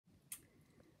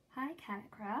Hi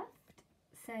Craft.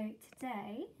 So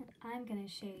today I'm going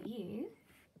to show you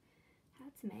how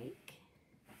to make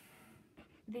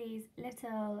these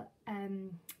little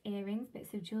earrings,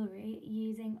 bits of jewellery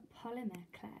using polymer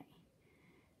clay.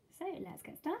 So let's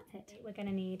get started. We're going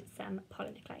to need some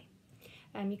polymer clay.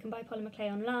 You can buy polymer clay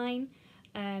online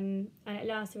and it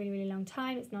lasts a really long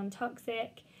time. It's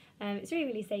non-toxic, it's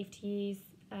really safe to use,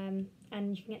 and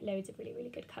you can get loads of really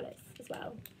good colours as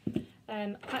well.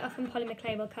 Quite often polymer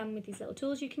clay will come with these little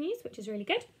tools you can use, which is really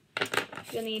good.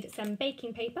 You'll need some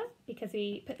baking paper because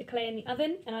we put the clay in the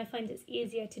oven, and I find it's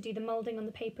easier to do the moulding on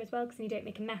the paper as well because then you don't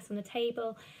make a mess on the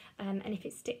table, and if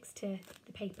it sticks to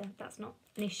the paper that's not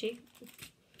an issue.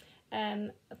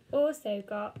 I've also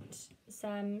got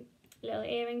some little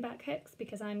earring back hooks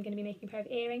because I'm going to be making a pair of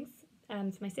earrings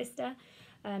for my sister.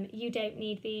 You don't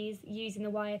need these. Using the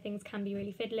wire things can be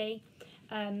really fiddly.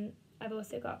 I've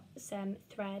also got some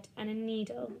thread and a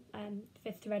needle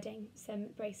for threading some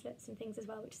bracelets and things as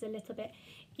well, which is a little bit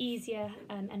easier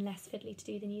and less fiddly to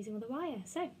do than using all the wire.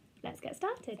 So let's get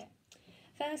started.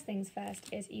 First things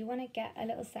first is you want to get a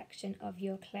little section of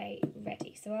your clay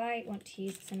ready. So I want to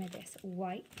use some of this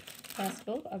white first of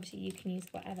all, but obviously you can use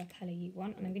whatever colour you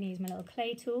want, and I'm going to use my little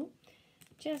clay tool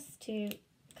just to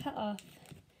cut off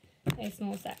a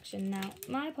small section. Now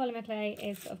my polymer clay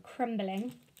is sort of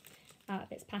crumbling out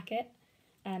of its packet,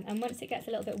 and once it gets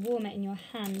a little bit warmer in your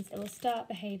hands it will start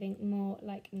behaving more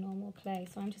like normal clay.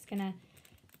 So I'm just going to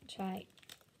try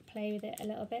play with it a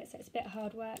little bit, so it's a bit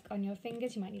hard work on your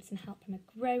fingers. You might need some help from a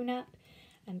grown-up,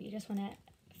 but you just want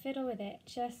to fiddle with it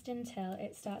just until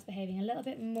it starts behaving a little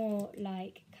bit more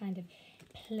like kind of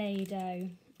Play-Doh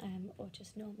or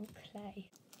just normal clay.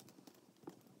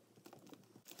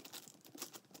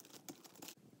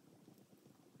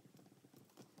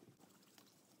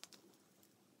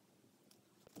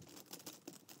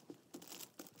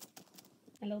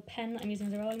 A little pen that I'm using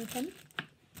as a rolling pin.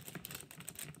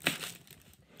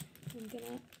 I'm going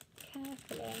to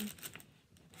carefully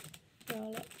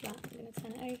roll it flat. I'm going to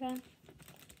turn it over.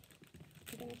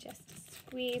 I'm going to just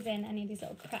squeeze in any of these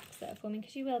little cracks that are forming,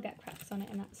 because you will get cracks on it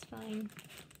and that's fine.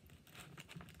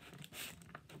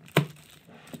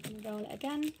 And roll it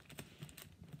again.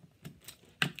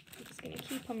 I'm just going to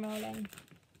keep on rolling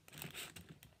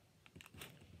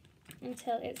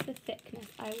until it's the thickness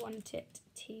I want it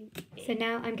to be. So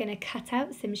now I'm going to cut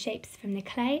out some shapes from the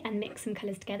clay and mix some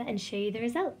colours together and show you the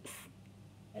results.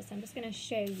 So I'm just going to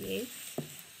show you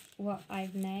what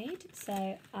I've made.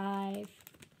 So I've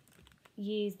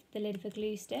used the lid of a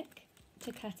glue stick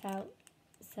to cut out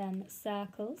some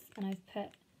circles, and I've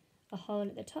put a hole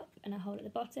at the top and a hole at the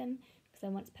bottom because I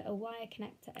want to put a wire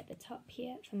connector at the top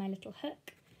here for my little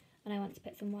hook, and I want to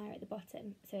put some wire at the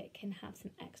bottom so it can have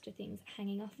some extra things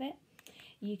hanging off it.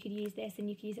 You could use this and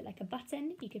you could use it like a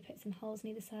button. You could put some holes on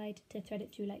either side to thread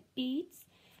it through like beads.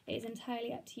 It is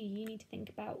entirely up to you. You need to think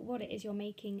about what it is you're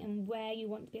making and where you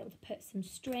want to be able to put some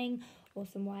string or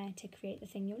some wire to create the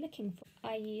thing you're looking for.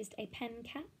 I used a pen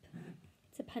cap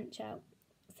to punch out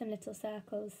some little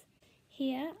circles.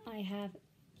 Here I have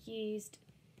used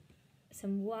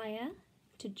some wire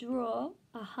to draw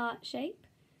a heart shape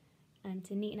and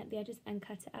to neaten up the edges and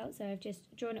cut it out. So I've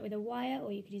just drawn it with a wire,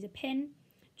 or you could use a pin.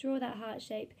 Draw that heart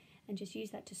shape and just use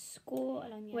that to score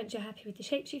along your edge. Once you're happy with the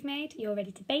shapes you've made, you're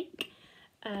ready to bake.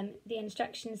 The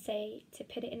instructions say to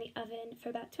put it in the oven for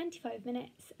about 25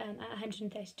 minutes at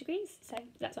 130 degrees, so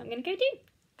that's what I'm going to go do.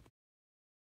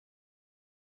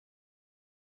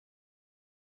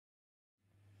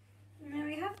 And there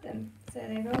we have them. So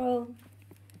they're all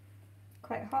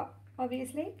quite hot,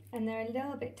 obviously, and they're a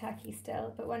little bit tacky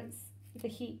still, but once the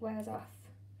heat wears off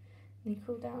and they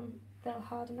cool down, they'll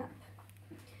harden up.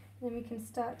 Then we can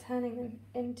start turning them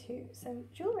into some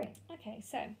jewellery. Okay,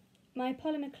 so my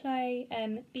polymer clay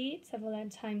beads have all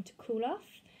had time to cool off.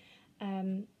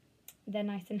 They're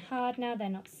nice and hard now, they're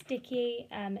not sticky,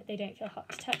 they don't feel hot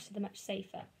to touch, so they're much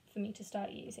safer for me to start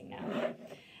using now.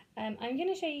 I'm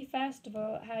going to show you first of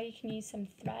all how you can use some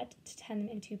thread to turn them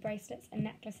into bracelets and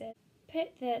necklaces.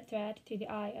 Put the thread through the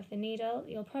eye of the needle.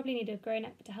 You'll probably need a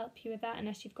grown-up to help you with that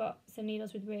unless you've got some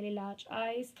needles with really large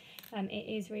eyes.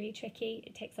 It is really tricky,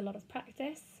 it takes a lot of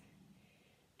practice.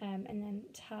 And then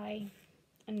tie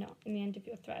a knot in the end of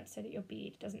your thread so that your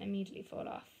bead doesn't immediately fall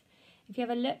off. If you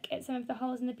have a look at some of the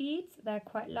holes in the beads, they're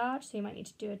quite large, so you might need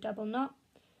to do a double knot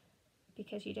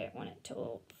because you don't want it to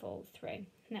all fall through.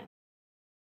 Now,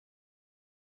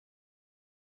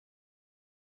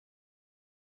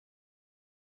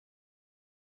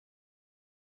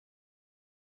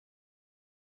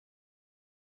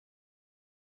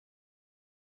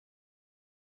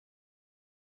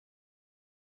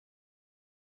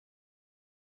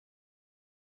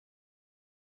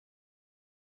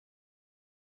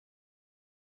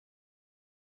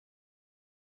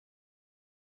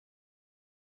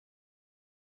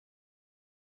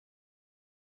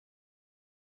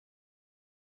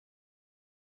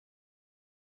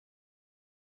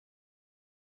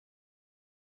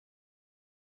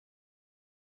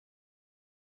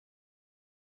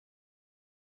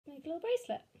 make a little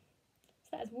bracelet.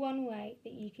 So that's one way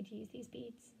that you could use these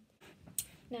beads.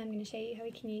 Now I'm going to show you how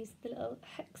we can use the little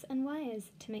hooks and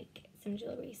wires to make some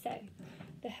jewellery. So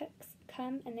the hooks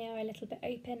come and they are a little bit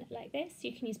open like this.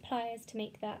 You can use pliers to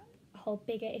make that hole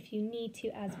bigger if you need to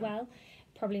as well.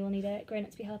 Probably will need a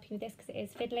grown-up to be helping with this because it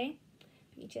is fiddly.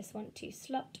 But you just want to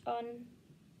slot on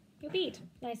your bead,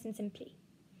 nice and simply.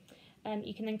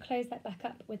 You can then close that back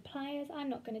up with pliers. I'm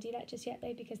not going to do that just yet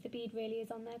though because the bead really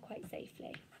is on there quite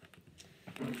safely.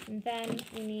 And then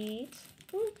we need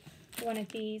one of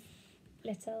these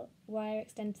little wire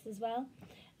extenders as well,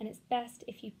 and it's best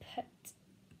if you put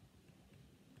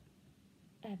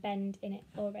a bend in it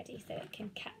already so it can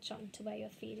catch on to where you're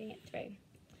feeding it through.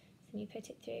 So you put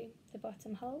it through the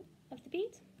bottom hole of the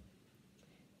bead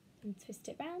and twist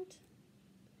it round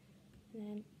and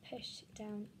then push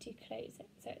down to close it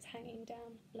so it's hanging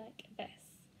down like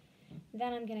this.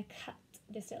 Then I'm going to cut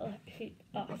this little hoop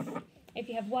off. If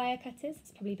you have wire cutters,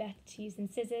 it's probably better to use than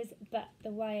scissors, but the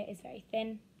wire is very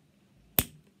thin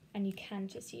and you can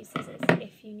just use scissors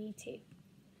if you need to.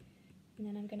 And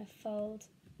then I'm going to fold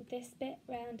this bit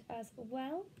round as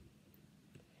well.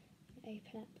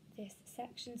 Open up this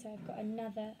section so I've got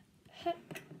another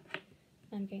hook.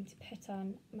 I'm going to put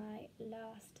on my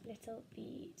last little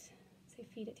bead. So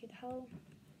feed it through the hole,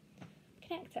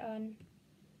 connect it on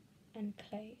and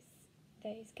close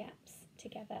those gaps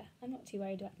together. I'm not too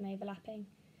worried about them overlapping.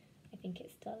 I think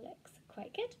it still looks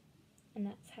quite good. And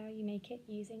that's how you make it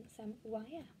using some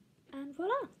wire. And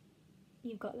voila!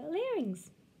 You've got little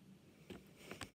earrings.